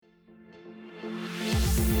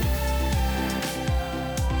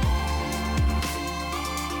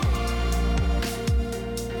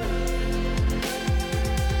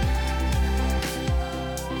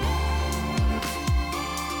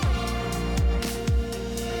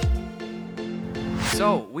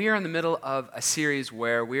So, we are in the middle of a series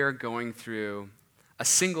where we are going through a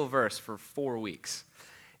single verse for 4 weeks.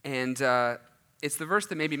 And it's the verse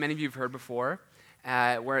that maybe many of you have heard before,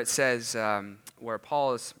 where it says, where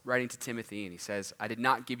Paul is writing to Timothy, and he says, I did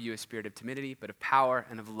not give you a spirit of timidity, but of power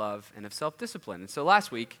and of love and of self-discipline. And so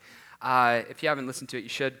last week, if you haven't listened to it, you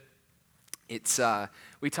should.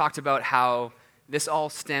 We talked about how this all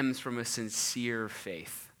stems from a sincere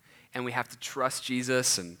faith, and we have to trust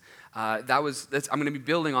Jesus, and I'm going to be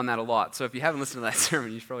building on that a lot. So if you haven't listened to that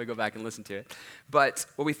sermon, you should probably go back and listen to it. But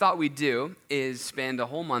what we thought we'd do is spend a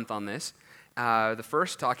whole month on this. The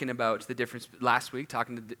first talking about the difference, last week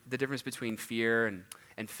talking the difference between fear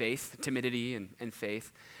and faith, timidity and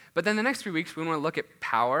faith. But then the next 3 weeks, we want to look at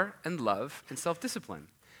power and love and self-discipline.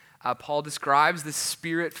 Paul describes this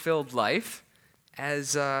spirit-filled life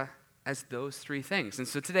as those three things. And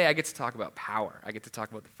so today I get to talk about power. I get to talk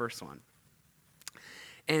about the first one.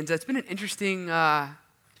 And it's been an interesting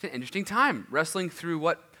time wrestling through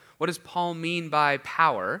what does Paul mean by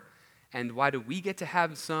power, and why do we get to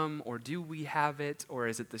have some, or do we have it, or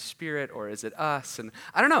is it the Spirit, or is it us? And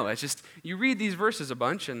I don't know. It's just you read these verses a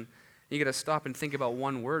bunch, and you got to stop and think about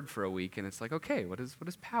one word for a week, and it's like, okay, what does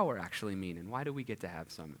power actually mean, and why do we get to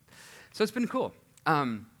have some? So it's been cool.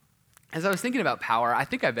 As I was thinking about power, I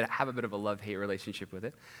think I have a bit of a love-hate relationship with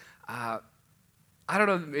it. I don't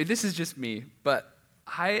know. This is just me, but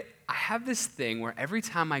I have this thing where every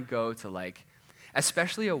time I go to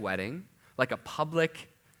especially a wedding, like a public,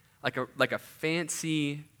 like a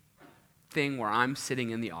fancy thing where I'm sitting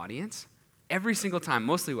in the audience, every single time,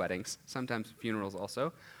 mostly weddings, sometimes funerals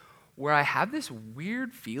also, where I have this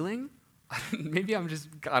weird feeling, maybe I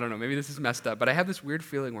don't know, maybe this is messed up, but I have this weird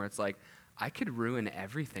feeling where it's like, I could ruin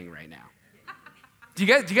everything right now. Do you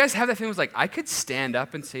guys have that feeling? It's like, I could stand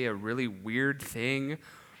up and say a really weird thing.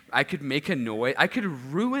 I could make a noise. I could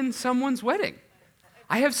ruin someone's wedding.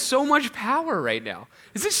 I have so much power right now.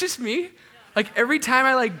 Is this just me? Like every time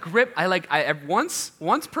I grip, once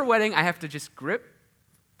per wedding, I have to just grip.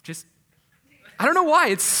 I don't know why.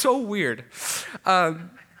 It's so weird. But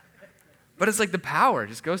it's like the power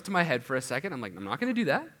just goes to my head for a second. I'm like, I'm not going to do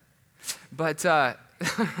that. But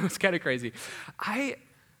it's kind of crazy.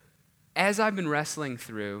 As I've been wrestling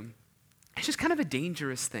through, it's just kind of a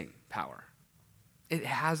dangerous thing, power. It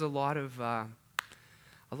has a lot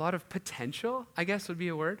of potential, I guess would be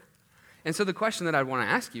a word. And so the question that I want to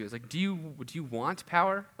ask you is do you want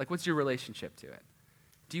power? What's your relationship to it?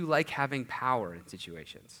 Do you like having power in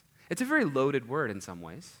situations? It's a very loaded word in some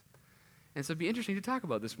ways. And so it'd be interesting to talk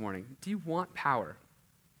about this morning. Do you want power?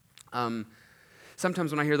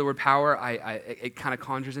 Sometimes when I hear the word power, it kind of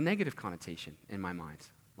conjures a negative connotation in my mind.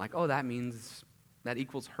 That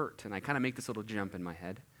equals hurt. And I kind of make this little jump in my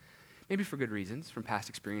head. Maybe for good reasons, from past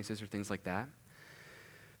experiences or things like that.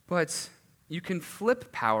 But you can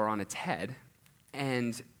flip power on its head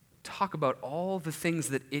and talk about all the things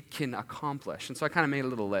that it can accomplish. And so I kind of made a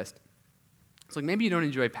little list. It's like maybe you don't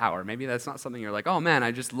enjoy power. Maybe that's not something you're like, oh man,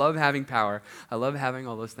 I just love having power. I love having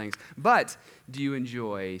all those things. But do you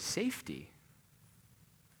enjoy safety?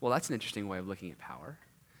 Well, that's an interesting way of looking at power.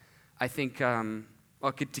 I think, to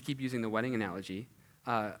keep using the wedding analogy,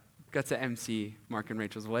 got to MC Mark and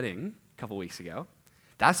Rachel's wedding a couple weeks ago.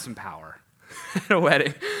 That's some power at a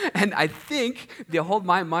wedding. And I think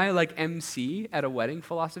my MC at a wedding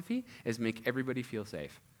philosophy is make everybody feel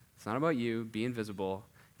safe. It's not about you, be invisible,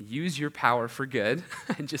 use your power for good,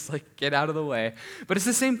 and just get out of the way. But it's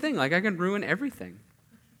the same thing, I can ruin everything.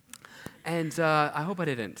 And I hope I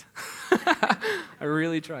didn't. I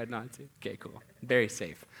really tried not to. Okay, cool. Very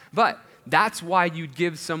safe. But that's why you'd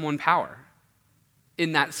give someone power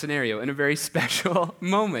in that scenario, in a very special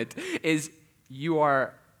moment, is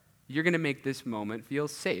you're going to make this moment feel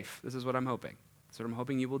safe. This is what I'm hoping. That's what I'm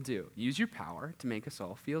hoping you will do. Use your power to make us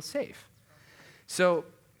all feel safe. So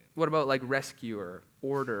what about rescue or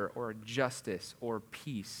order or justice or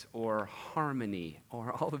peace or harmony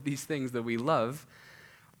or all of these things that we love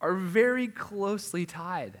are very closely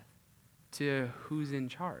tied to who's in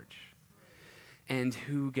charge and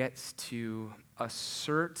who gets to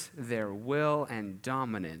assert their will and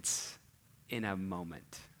dominance in a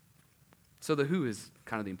moment. So the who is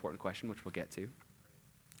kind of the important question, which we'll get to.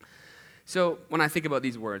 So when I think about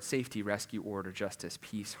these words, safety, rescue, order, justice,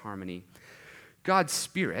 peace, harmony, God's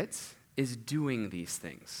Spirit is doing these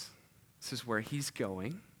things. This is where he's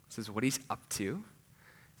going. This is what he's up to,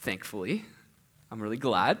 thankfully. I'm really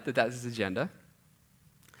glad that that's his agenda.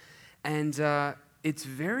 And it's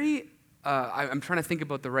very, I'm trying to think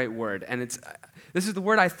about the right word, and this is the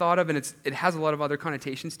word I thought of, and it has a lot of other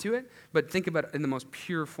connotations to it, but think about it in the most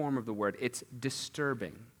pure form of the word. It's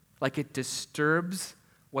disturbing. It disturbs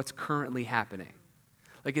what's currently happening.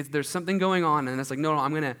 Like there's something going on, and it's like, no,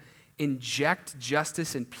 I'm going to inject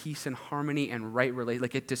justice and peace and harmony and right relate.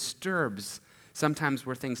 Like it disturbs sometimes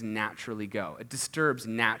where things naturally go. It disturbs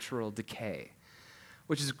natural decay,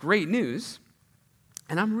 which is great news.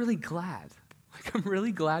 And I'm really glad. Like I'm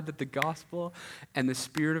really glad that the gospel and the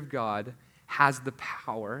Spirit of God has the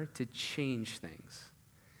power to change things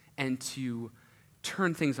and to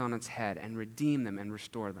turn things on its head and redeem them and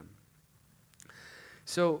restore them.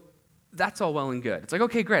 So that's all well and good. It's like,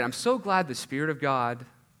 okay, great. I'm so glad the Spirit of God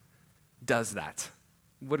does that.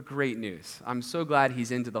 What great news. I'm so glad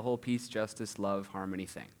he's into the whole peace, justice, love, harmony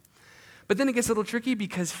thing. But then it gets a little tricky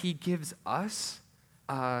because he gives us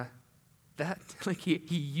that, like he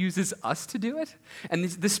uses us to do it. And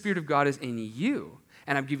the Spirit of God is in you.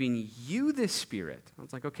 And I'm giving you this Spirit. I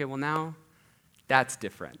was like, okay, well now that's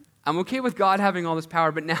different. I'm okay with God having all this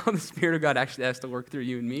power, but now the Spirit of God actually has to work through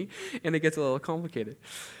you and me, and it gets a little complicated.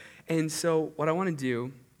 And so what I want to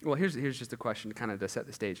do, well, here's just a question kind of to set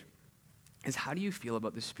the stage, is how do you feel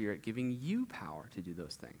about the Spirit giving you power to do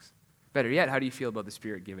those things? Better yet, how do you feel about the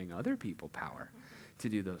Spirit giving other people power to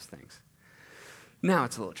do those things? Now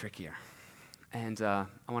it's a little trickier, and I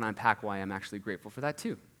want to unpack why I'm actually grateful for that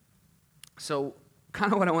too. So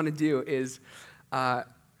kind of what I want to do is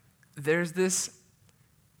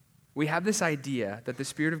we have this idea that the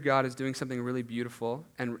Spirit of God is doing something really beautiful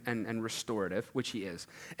and restorative, which he is.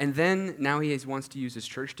 And then now he wants to use his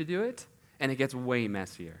church to do it, and it gets way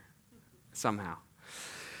messier somehow.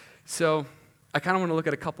 So I kind of want to look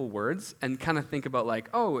at a couple words and kind of think about like,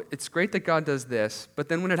 oh, it's great that God does this, but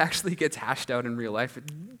then when it actually gets hashed out in real life, it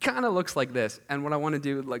kind of looks like this. And what I want to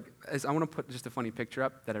do is I want to put just a funny picture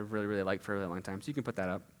up that I really, really liked for a really long time. So you can put that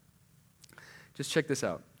up. Just check this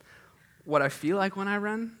out. What I feel like when I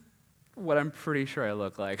run, what I'm pretty sure I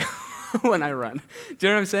look like when I run. Do you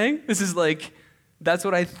know what I'm saying? This is like, that's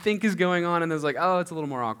what I think is going on, and it's like, oh, it's a little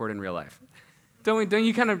more awkward in real life. Don't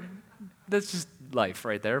you kind of, that's just life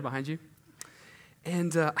right there behind you.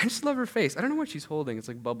 And I just love her face. I don't know what she's holding. It's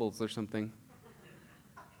like bubbles or something.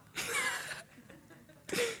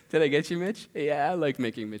 Did I get you, Mitch? Yeah, I like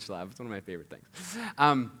making Mitch laugh. It's one of my favorite things.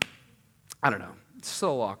 I don't know. It's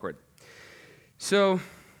so awkward. So,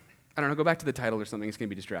 I don't know, go back to the title or something. It's going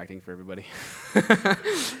to be distracting for everybody.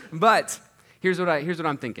 But here's what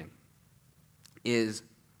I'm thinking, is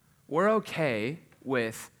we're okay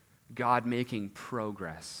with God making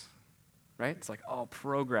progress, right? It's like, oh,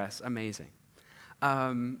 progress, amazing.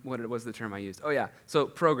 What was the term I used? Oh, yeah, so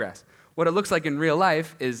progress. What it looks like in real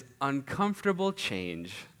life is uncomfortable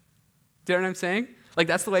change. Do you know what I'm saying? Like,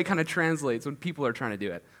 that's the way it kind of translates when people are trying to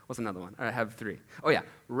do it. What's another one? I have three. Oh, yeah,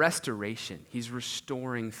 restoration. He's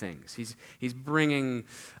restoring things. He's bringing,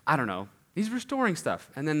 I don't know, he's restoring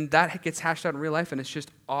stuff. And then that gets hashed out in real life, and it's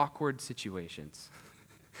just awkward situations.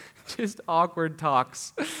 Just awkward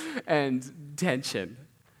talks and tension.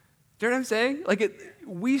 Do you know what I'm saying? Like,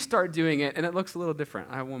 we start doing it, and it looks a little different.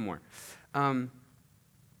 I have one more.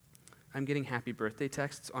 I'm getting happy birthday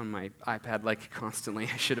texts on my iPad like constantly.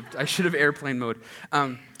 I should have airplane mode.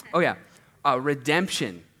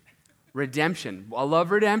 Redemption. Redemption. I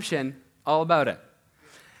love redemption. All about it.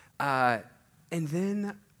 And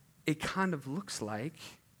then it kind of looks like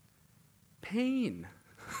pain.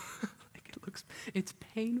 It's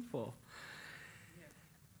painful.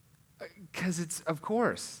 Because it's, of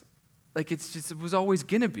course, like it was always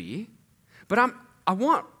gonna be. But I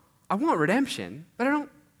want redemption, but I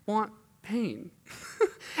don't want pain.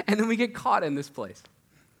 And then we get caught in this place.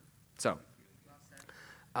 So,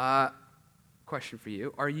 question for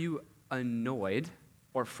you. Are you annoyed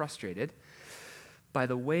or frustrated by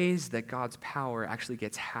the ways that God's power actually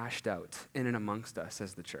gets hashed out in and amongst us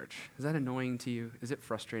as the church? Is that annoying to you? Is it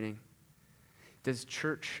frustrating? Does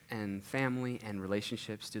church and family and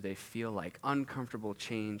relationships, do they feel like uncomfortable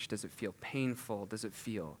change? Does it feel painful? Does it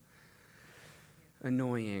feel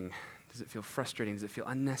annoying? Does it feel frustrating? Does it feel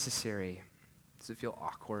unnecessary? Does it feel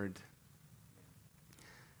awkward?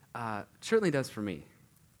 Certainly does for me.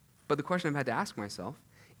 But the question I've had to ask myself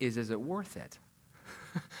is it worth it?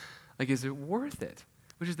 Like, is it worth it?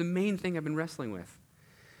 Which is the main thing I've been wrestling with.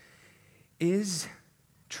 Is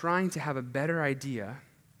trying to have a better idea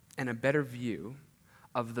and a better view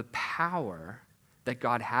of the power that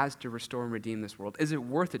God has to restore and redeem this world, is it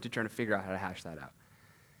worth it to try to figure out how to hash that out?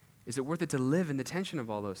 Is it worth it to live in the tension of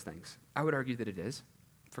all those things? I would argue that it is,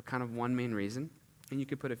 for kind of one main reason. And you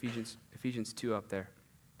could put Ephesians 2 up there.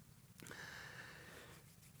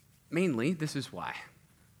 Mainly, this is why.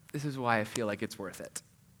 This is why I feel like it's worth it.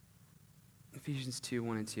 Ephesians 2,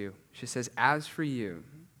 1 and 2. She says, "As for you,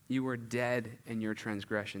 you were dead in your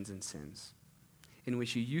transgressions and sins, in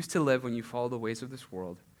which you used to live when you followed the ways of this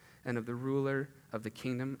world and of the ruler of the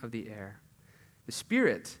kingdom of the air, the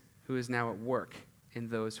Spirit who is now at work in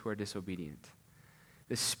those who are disobedient.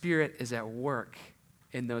 The Spirit is at work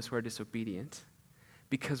in those who are disobedient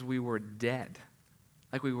because we were dead,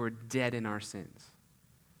 like we were dead in our sins.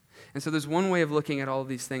 And so there's one way of looking at all of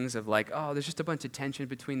these things of like, oh, there's just a bunch of tension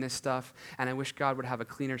between this stuff, and I wish God would have a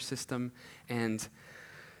cleaner system, and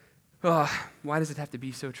why does it have to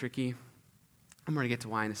be so tricky? I'm going to get to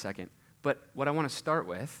why in a second. But what I want to start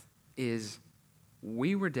with is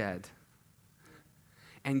we were dead,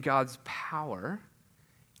 and God's power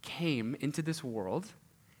came into this world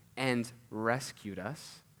and rescued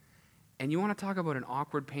us. And you want to talk about an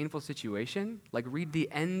awkward, painful situation? Like read the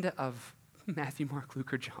end of Matthew, Mark,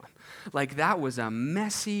 Luke, or John. Like that was a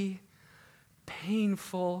messy,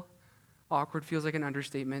 painful, awkward, feels like an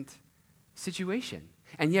understatement situation.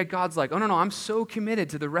 And yet God's like, oh, no, I'm so committed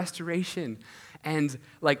to the restoration. And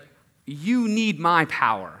like, you need my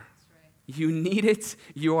power. Right. You need it.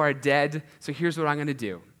 You are dead. So here's what I'm going to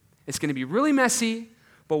do. It's going to be really messy,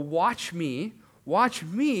 but watch me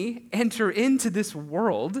enter into this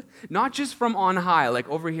world, not just from on high, like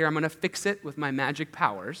over here, I'm going to fix it with my magic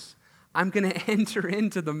powers. I'm going to enter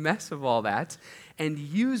into the mess of all that and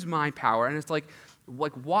use my power. And it's like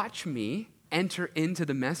watch me enter into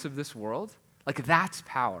the mess of this world. Like that's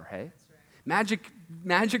power, hey? That's right.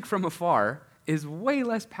 Magic from afar is way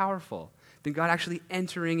less powerful than God actually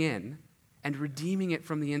entering in and redeeming it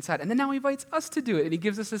from the inside. And then now he invites us to do it, and he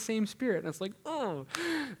gives us the same Spirit. And it's like, oh,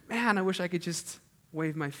 man, I wish I could just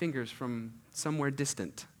wave my fingers from somewhere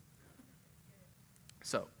distant.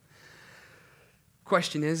 So,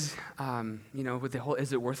 question is, with the whole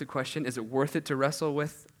is it worth it question, is it worth it to wrestle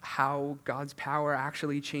with how God's power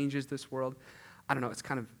actually changes this world? I don't know,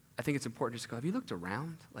 I think it's important just to go, have you looked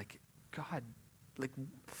around? Like, God,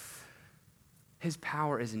 his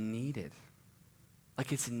power is needed.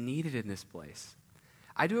 Like, it's needed in this place.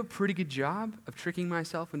 I do a pretty good job of tricking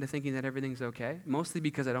myself into thinking that everything's okay, mostly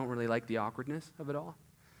because I don't really like the awkwardness of it all.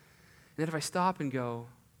 And then if I stop and go,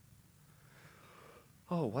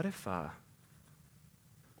 what if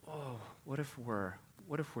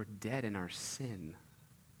we're dead in our sin?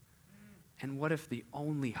 And what if the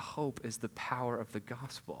only hope is the power of the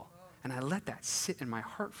gospel? And I let that sit in my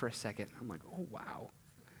heart for a second. I'm like, oh,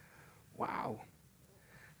 wow.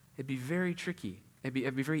 It'd be very tricky.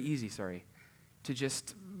 It'd be very easy, to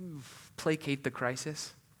just placate the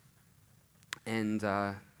crisis and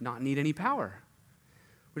not need any power,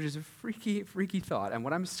 which is a freaky, freaky thought. And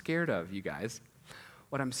what I'm scared of, you guys,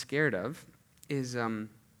 is,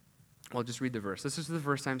 just read the verse. This is the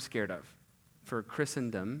verse I'm scared of for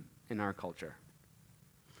Christendom in our culture.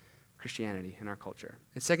 Christianity in our culture.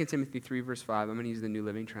 It's 2 Timothy 3, verse 5. I'm going to use the New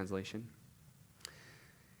Living Translation.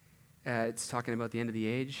 It's talking about the end of the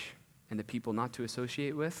age and the people not to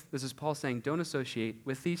associate with. This is Paul saying, don't associate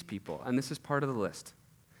with these people. And this is part of the list.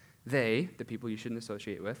 They, the people you shouldn't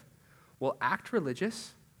associate with, will act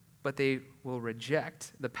religious, but they will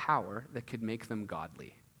reject the power that could make them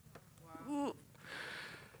godly. Wow.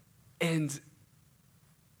 And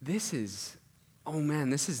this is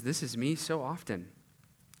me so often.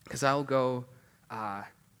 Because I'll go,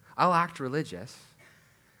 I'll act religious,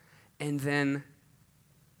 and then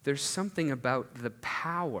there's something about the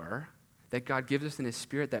power that God gives us in his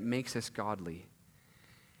Spirit that makes us godly.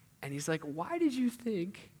 And he's like, why did you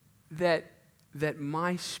think that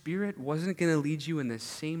my Spirit wasn't going to lead you in the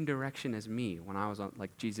same direction as me when I was on,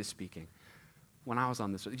 like Jesus speaking, when I was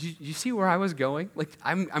on this? You see where I was going? Like,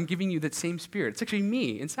 I'm giving you that same Spirit. It's actually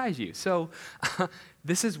me inside you. So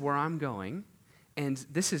this is where I'm going. And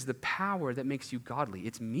this is the power that makes you godly.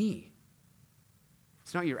 It's me.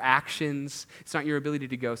 It's not your actions. It's not your ability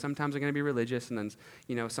to go, sometimes I'm going to be religious, and then,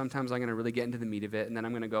 sometimes I'm going to really get into the meat of it, and then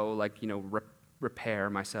I'm going to go, repair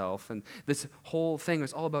myself. And this whole thing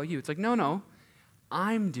is all about you. It's like, no,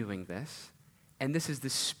 I'm doing this, and this is the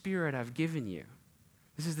Spirit I've given you.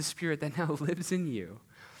 This is the Spirit that now lives in you.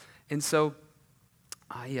 And so,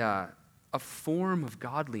 a form of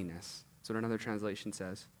godliness, that's what another translation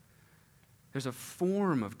says. There's a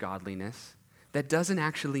form of godliness that doesn't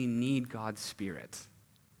actually need God's Spirit.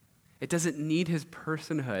 It doesn't need his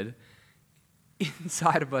personhood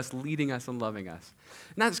inside of us, leading us and loving us.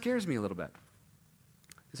 And that scares me a little bit.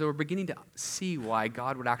 So we're beginning to see why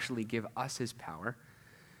God would actually give us his power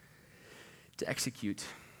to execute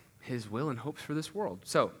his will and hopes for this world.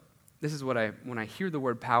 So this is when I hear the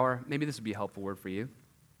word power, maybe this would be a helpful word for you.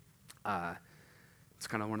 It's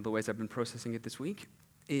kind of one of the ways I've been processing it this week.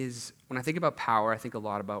 Is when I think about power, I think a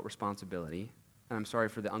lot about responsibility. And I'm sorry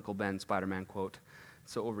for the Uncle Ben Spider-Man quote,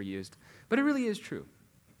 it's so overused. But it really is true.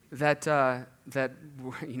 that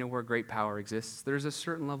where great power exists, there's a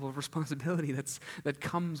certain level of responsibility that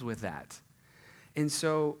comes with that. And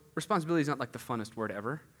so responsibility is not like the funnest word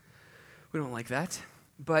ever. We don't like that.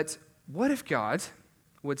 But what if God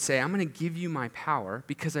would say, I'm going to give you my power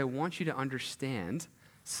because I want you to understand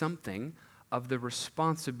something of the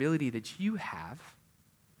responsibility that you have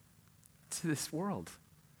to this world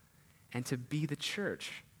and to be the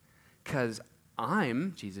church. Because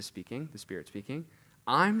I'm, Jesus speaking, the Spirit speaking,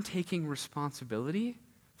 I'm taking responsibility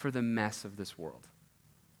for the mess of this world.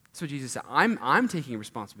 That's what Jesus said. I'm taking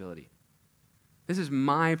responsibility. This is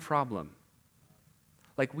my problem.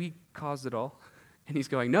 Like, we caused it all. And he's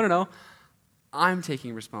going, no. I'm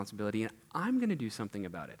taking responsibility, and I'm going to do something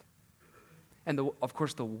about it. And of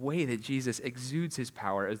course, the way that Jesus exudes his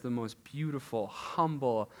power is the most beautiful,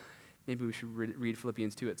 humble. Maybe we should read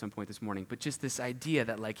Philippians 2 at some point this morning. But just this idea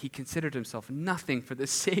that he considered himself nothing for the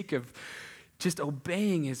sake of just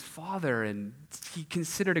obeying his Father. And he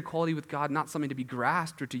considered equality with God not something to be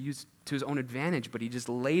grasped or to use to his own advantage, but he just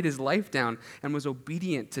laid his life down and was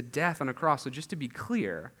obedient to death on a cross. So just to be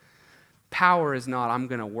clear, power is not, I'm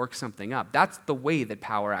going to work something up. That's the way that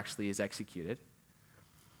power actually is executed.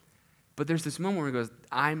 But there's this moment where he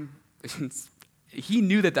goes, he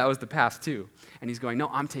knew that was the past too. And he's going, no,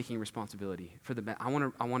 I'm taking responsibility for I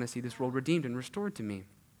want to see this world redeemed and restored to me.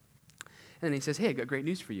 And then he says, hey, I got great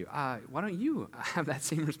news for you. Why don't you have that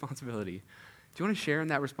same responsibility? Do you want to share in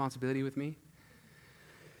that responsibility with me?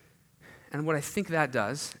 And what I think that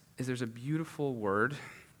does is there's a beautiful word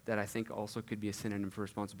that I think also could be a synonym for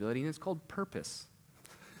responsibility, and it's called purpose.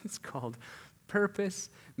 It's called purpose,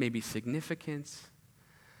 maybe significance.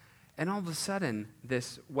 And all of a sudden,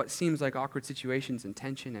 what seems like awkward situations and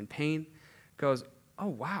tension and pain goes, oh,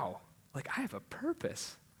 wow, I have a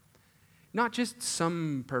purpose. Not just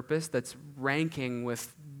some purpose that's ranking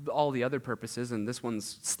with all the other purposes, and this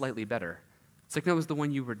one's slightly better. It's no, it was the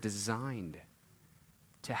one you were designed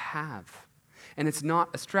to have. And it's not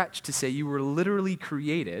a stretch to say you were literally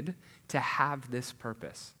created to have this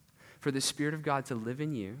purpose, for the Spirit of God to live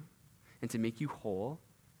in you and to make you whole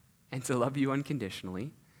and to love you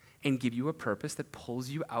unconditionally and give you a purpose that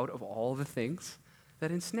pulls you out of all the things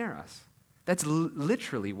that ensnare us. That's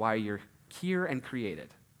literally why you're here and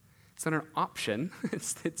created. It's not an option.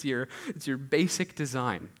 It's your basic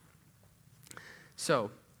design.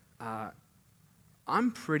 So,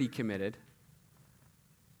 I'm pretty committed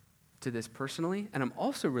to this personally, and I'm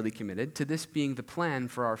also really committed to this being the plan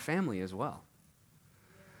for our family as well.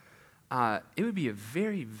 It would be a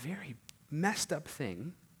very, very messed up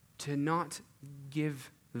thing to not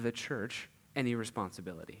give the church any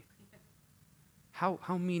responsibility.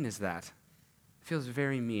 How mean is that? It feels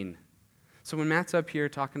very mean. So when Matt's up here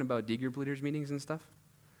talking about dig your bleeders meetings and stuff,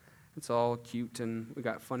 it's all cute and we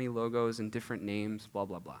got funny logos and different names, blah,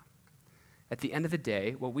 blah, blah. At the end of the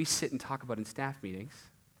day, what we sit and talk about in staff meetings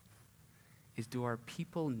is, do our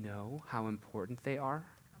people know how important they are?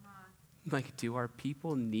 Come on. Do our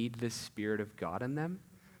people need the Spirit of God in them?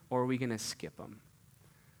 Or are we going to skip them?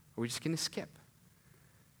 Are we just going to skip?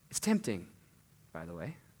 It's tempting, by the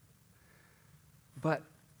way. But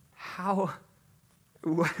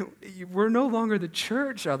we're no longer the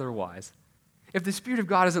church otherwise. If the Spirit of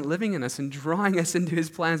God isn't living in us and drawing us into his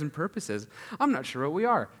plans and purposes, I'm not sure what we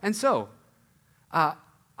are. And so, I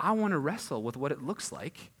want to wrestle with what it looks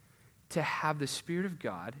like to have the Spirit of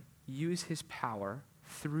God use his power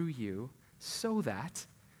through you so that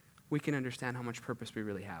we can understand how much purpose we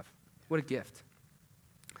really have. What a gift.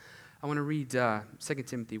 I want to read 2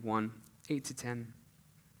 Timothy 1, 8-10. It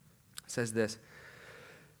says this,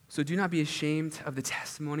 so do not be ashamed of the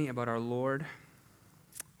testimony about our Lord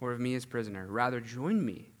or of me as prisoner. Rather, join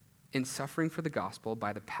me in suffering for the gospel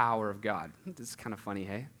by the power of God. This is kind of funny,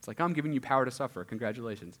 hey? It's I'm giving you power to suffer.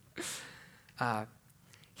 Congratulations.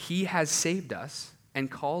 He has saved us and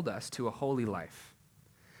called us to a holy life,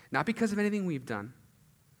 not because of anything we've done,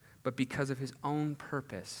 but because of his own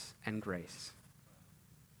purpose and grace.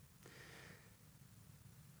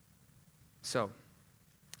 So,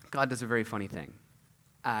 God does a very funny thing.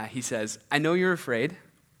 He says, I know you're afraid.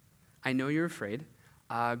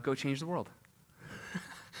 Go change the world.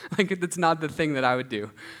 That's not the thing that I would do.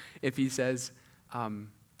 If he says, I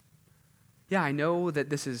know that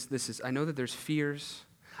I know that there's fears.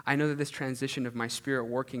 I know that this transition of my Spirit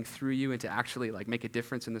working through you and to actually make a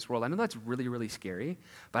difference in this world, I know that's really, really scary,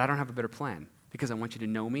 but I don't have a better plan because I want you to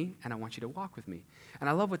know me and I want you to walk with me. And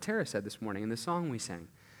I love what Tara said this morning in the song we sang.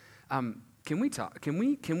 Can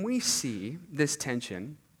we see this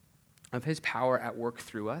tension of his power at work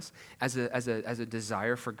through us as a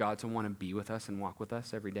desire for God to want to be with us and walk with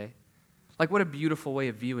us every day? What a beautiful way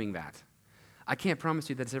of viewing that. I can't promise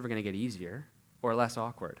you that it's ever going to get easier or less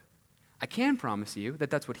awkward. I can promise you that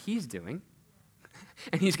that's what he's doing,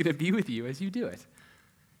 and he's going to be with you as you do it.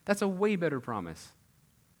 That's a way better promise.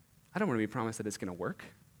 I don't want to be promised that it's going to work.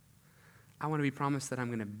 I want to be promised that I'm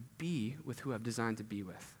going to be with who I've designed to be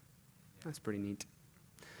with. That's pretty neat.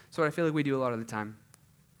 So what I feel like we do a lot of the time,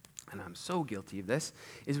 and I'm so guilty of this,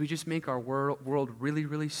 is we just make our world really,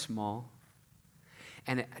 really small,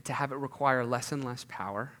 and to have it require less and less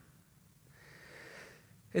power.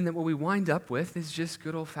 And then what we wind up with is just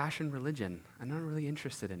good old-fashioned religion. I'm not really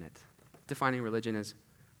interested in it. Defining religion as,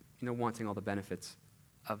 wanting all the benefits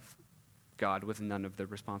of God with none of the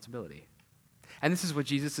responsibility. And this is what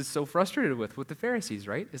Jesus is so frustrated with the Pharisees,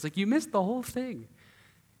 right? It's like, you missed the whole thing.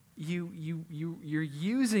 You're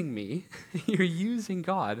using me, you're using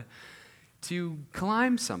God to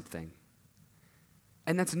climb something.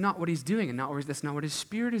 And that's not what he's doing, and that's not what his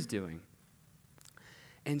Spirit is doing.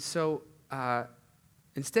 And so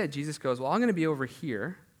instead, Jesus goes, well, I'm going to be over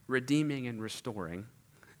here redeeming and restoring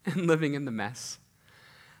and living in the mess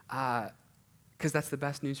because that's the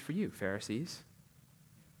best news for you, Pharisees.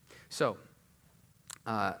 So,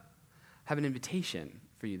 I have an invitation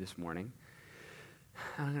for you this morning.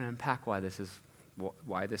 I'm going to unpack why this is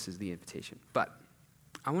the invitation. But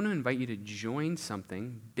I want to invite you to join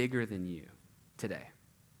something bigger than you today.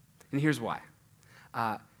 And here's why.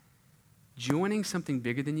 Joining something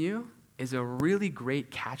bigger than you is a really great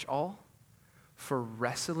catch-all for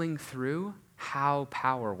wrestling through how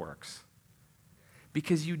power works.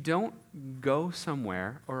 Because you don't go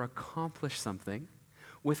somewhere or accomplish something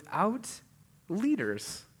without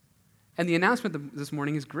leaders. And the announcement this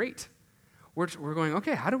morning is great. We're going,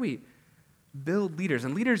 okay, how do we build leaders?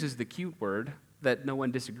 And leaders is the cute word that no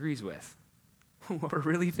one disagrees with. What we're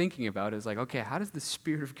really thinking about is like, okay, how does the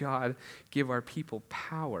Spirit of God give our people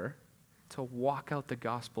power to walk out the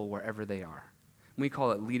gospel wherever they are? And we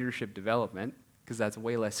call it leadership development because that's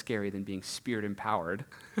way less scary than being Spirit-empowered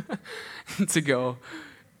to go,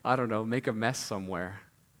 I don't know, make a mess somewhere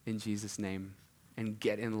in Jesus' name and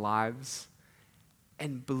get in lives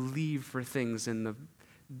and believe for things in the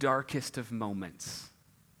darkest of moments.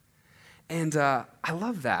 And I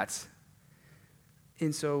love that.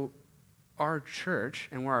 And so our church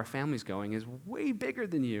and where our family's going is way bigger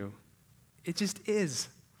than you. It just is.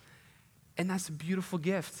 And that's a beautiful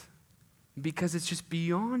gift because it's just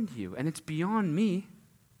beyond you and it's beyond me.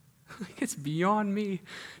 It's beyond me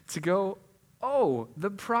to go, oh, the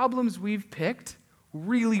problems we've picked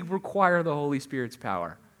really require the Holy Spirit's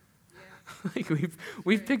power. Yeah. Like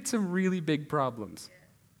we've picked some really big problems. Yeah.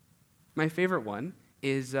 My favorite one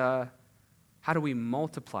is how do we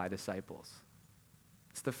multiply disciples?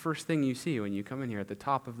 It's the first thing you see when you come in here at the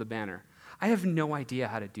top of the banner. I have no idea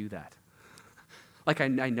how to do that. Like I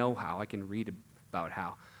know how. I can read about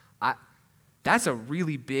how. That's a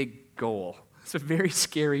really big goal. It's a very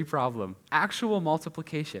scary problem. Actual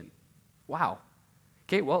multiplication. Wow.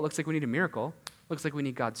 Okay, well, it looks like we need a miracle. Looks like we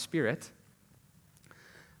need God's Spirit.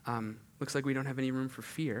 Looks like we don't have any room for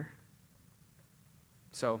fear.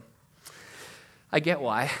 So I get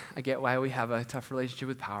why we have a tough relationship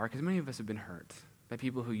with power, because many of us have been hurt by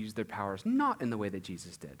people who use their powers not in the way that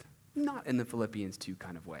Jesus did, not in the Philippians 2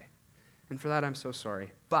 kind of way. And for that, I'm so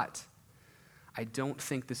sorry. But I don't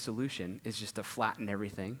think the solution is just to flatten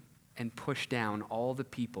everything and push down all the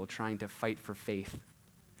people trying to fight for faith.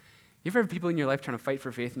 You ever have people in your life trying to fight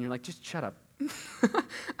for faith and you're like, just shut up.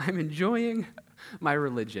 I'm enjoying my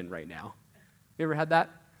religion right now. You ever had that?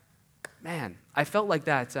 Man, I felt like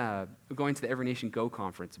that going to the Every Nation Go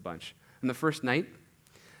conference a bunch. And the first night,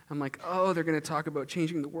 I'm like, oh, they're going to talk about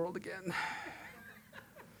changing the world again.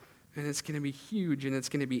 And it's going to be huge, and it's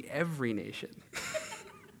going to be every nation.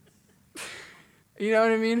 You know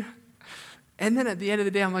what I mean? And then at the end of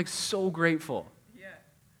the day, I'm like so grateful. Yeah.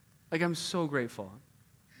 Like I'm so grateful.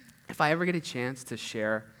 If I ever get a chance to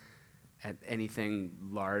share at anything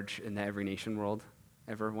large in the Every Nation world,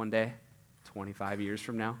 ever one day, 25 years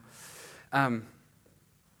from now,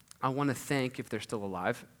 I want to thank, if they're still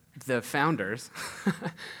alive, the founders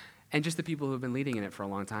and just the people who have been leading in it for a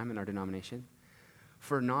long time in our denomination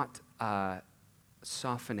for not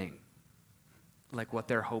softening like what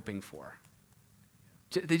they're hoping for.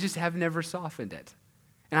 They just have never softened it.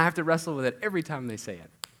 And I have to wrestle with it every time they say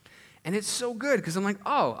it. And it's so good because I'm like,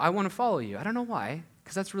 oh, I want to follow you. I don't know why,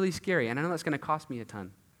 because that's really scary, and I know that's going to cost me a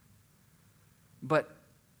ton. But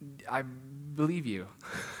I believe you.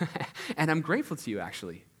 And I'm grateful to you,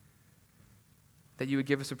 actually, that you would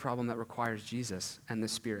give us a problem that requires Jesus and the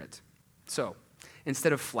Spirit. So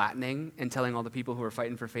instead of flattening and telling all the people who are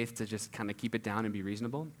fighting for faith to just kind of keep it down and be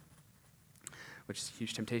reasonable, which is a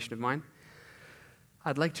huge temptation of mine,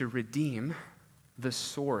 I'd like to redeem the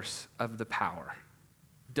source of the power.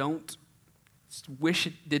 Don't wish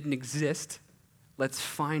it didn't exist. Let's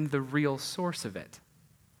find the real source of it.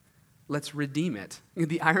 Let's redeem it.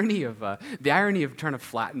 The irony of trying to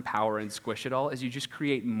flatten power and squish it all is you just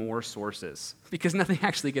create more sources because nothing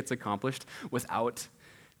actually gets accomplished without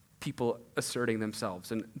people asserting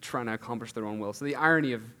themselves and trying to accomplish their own will. So the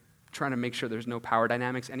irony of trying to make sure there's no power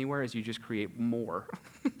dynamics anywhere is you just create more.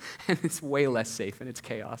 And it's way less safe and it's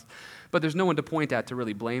chaos. But there's no one to point at to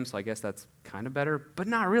really blame, so I guess that's kind of better, but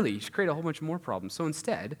not really. You just create a whole bunch more problems. So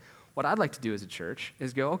instead, what I'd like to do as a church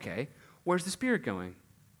is go, okay, where's the Spirit going?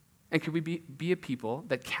 And could we be a people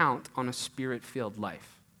that count on a Spirit-filled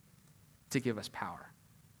life to give us power?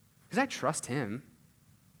 Because I trust Him.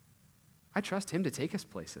 I trust Him to take us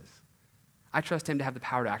places. I trust Him to have the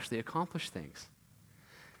power to actually accomplish things.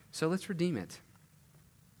 So let's redeem it.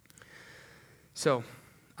 So,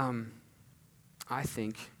 I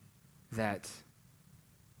think that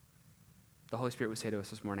the Holy Spirit would say to us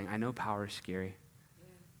this morning, I know power is scary,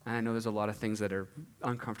 and I know there's a lot of things that are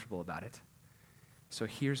uncomfortable about it. So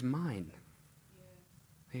here's mine.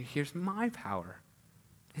 Here's my power,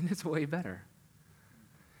 and it's way better.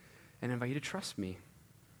 And I invite you to trust me.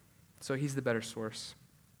 So He's the better source.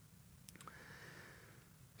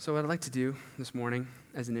 So what I'd like to do this morning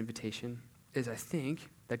as an invitation is I think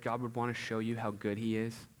that God would want to show you how good He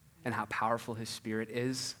is and how powerful His Spirit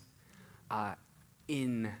is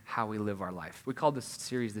in how we live our life. We call this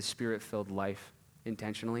series the Spirit-Filled Life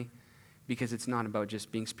intentionally because it's not about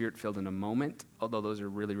just being Spirit-filled in a moment, although those are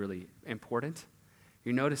really, really important.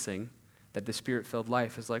 You're noticing that the Spirit-filled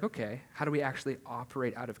life is like, okay, how do we actually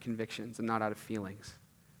operate out of convictions and not out of feelings?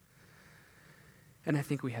 And I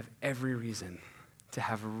think we have every reason to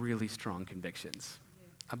have really strong convictions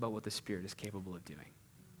about what the Spirit is capable of doing.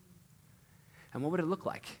 And what would it look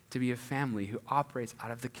like to be a family who operates out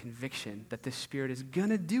of the conviction that the Spirit is going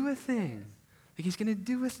to do a thing? Like He's going to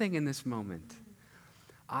do a thing in this moment.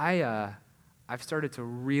 I've started to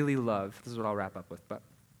really love, this is what I'll wrap up with, but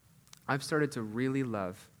I've started to really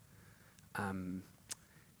love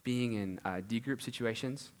being in D group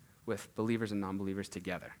situations with believers and non-believers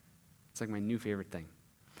together. It's like my new favorite thing.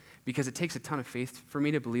 Because it takes a ton of faith for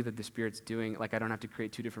me to believe that the Spirit's doing, like I don't have to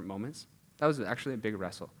create two different moments. That was actually a big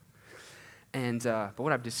wrestle. And but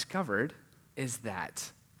what I've discovered is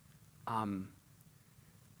that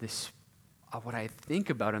what I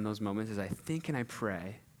think about in those moments is I think and I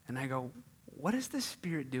pray, and I go, what is the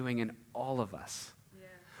Spirit doing in all of us?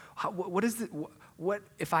 Yeah. What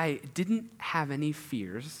if I didn't have any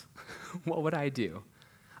fears, what would I do?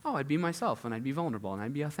 Oh, I'd be myself, and I'd be vulnerable, and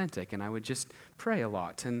I'd be authentic, and I would just pray a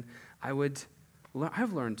lot, and I've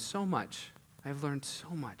learned so much. I've learned so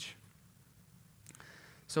much.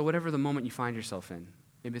 So whatever the moment you find yourself in,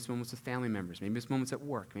 maybe it's moments with family members, maybe it's moments at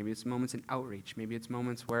work, maybe it's moments in outreach, maybe it's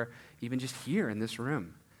moments where even just here in this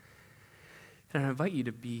room, and I invite you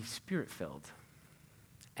to be Spirit-filled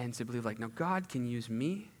and to believe like, no, God can use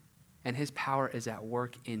me, and His power is at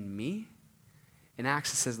work in me. In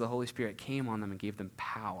Acts, it says the Holy Spirit came on them and gave them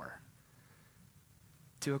power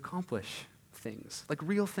to accomplish things, like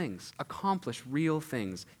real things, accomplish real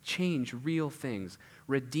things, change real things,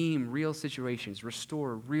 redeem real situations,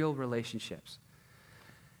 restore real relationships.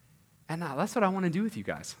 And that's what I want to do with you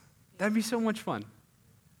guys. That'd be so much fun.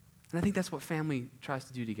 And I think that's what family tries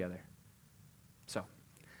to do together. So, I'm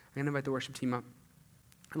going to invite the worship team up.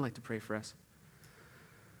 I'd like to pray for us.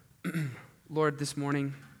 Lord, this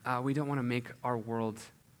morning, we don't want to make our world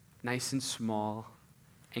nice and small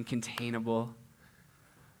and containable.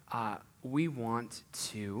 We want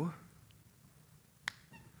you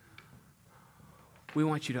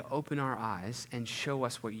to open our eyes and show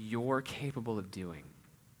us what you're capable of doing.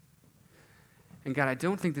 And God, I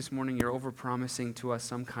don't think this morning you're overpromising to us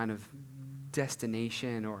some kind of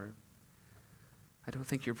destination, or I don't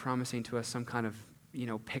think you're promising to us some kind of,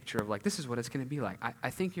 picture of like, this is what it's going to be like. I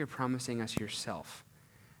think you're promising us yourself.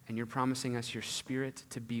 And you're promising us your Spirit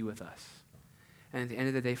to be with us. And at the end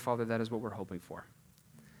of the day, Father, that is what we're hoping for.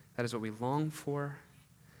 That is what we long for.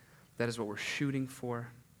 That is what we're shooting for.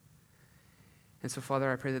 And so,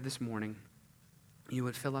 Father, I pray that this morning you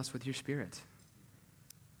would fill us with your Spirit.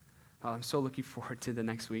 I'm so looking forward to the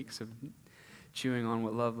next weeks of chewing on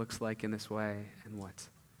what love looks like in this way and what,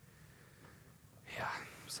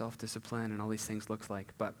 self-discipline and all these things looks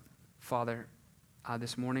like. But, Father,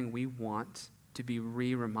 this morning we want to be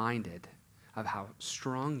reminded of how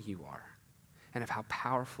strong you are and of how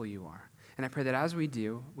powerful you are. And I pray that as we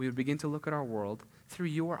do, we would begin to look at our world through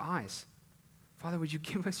your eyes. Father, would you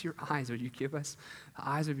give us your eyes? Would you give us the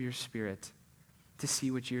eyes of your Spirit to see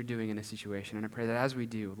what you're doing in a situation? And I pray that as we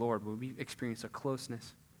do, Lord, would we experience a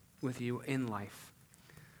closeness, with you in life?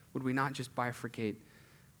 Would we not just bifurcate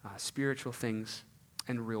spiritual things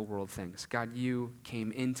and real world things? God, you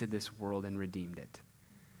came into this world and redeemed it.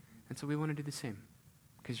 And so we want to do the same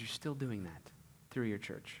because you're still doing that through your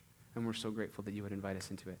church. And we're so grateful that you would invite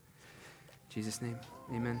us into it. In Jesus' name,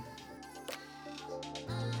 amen.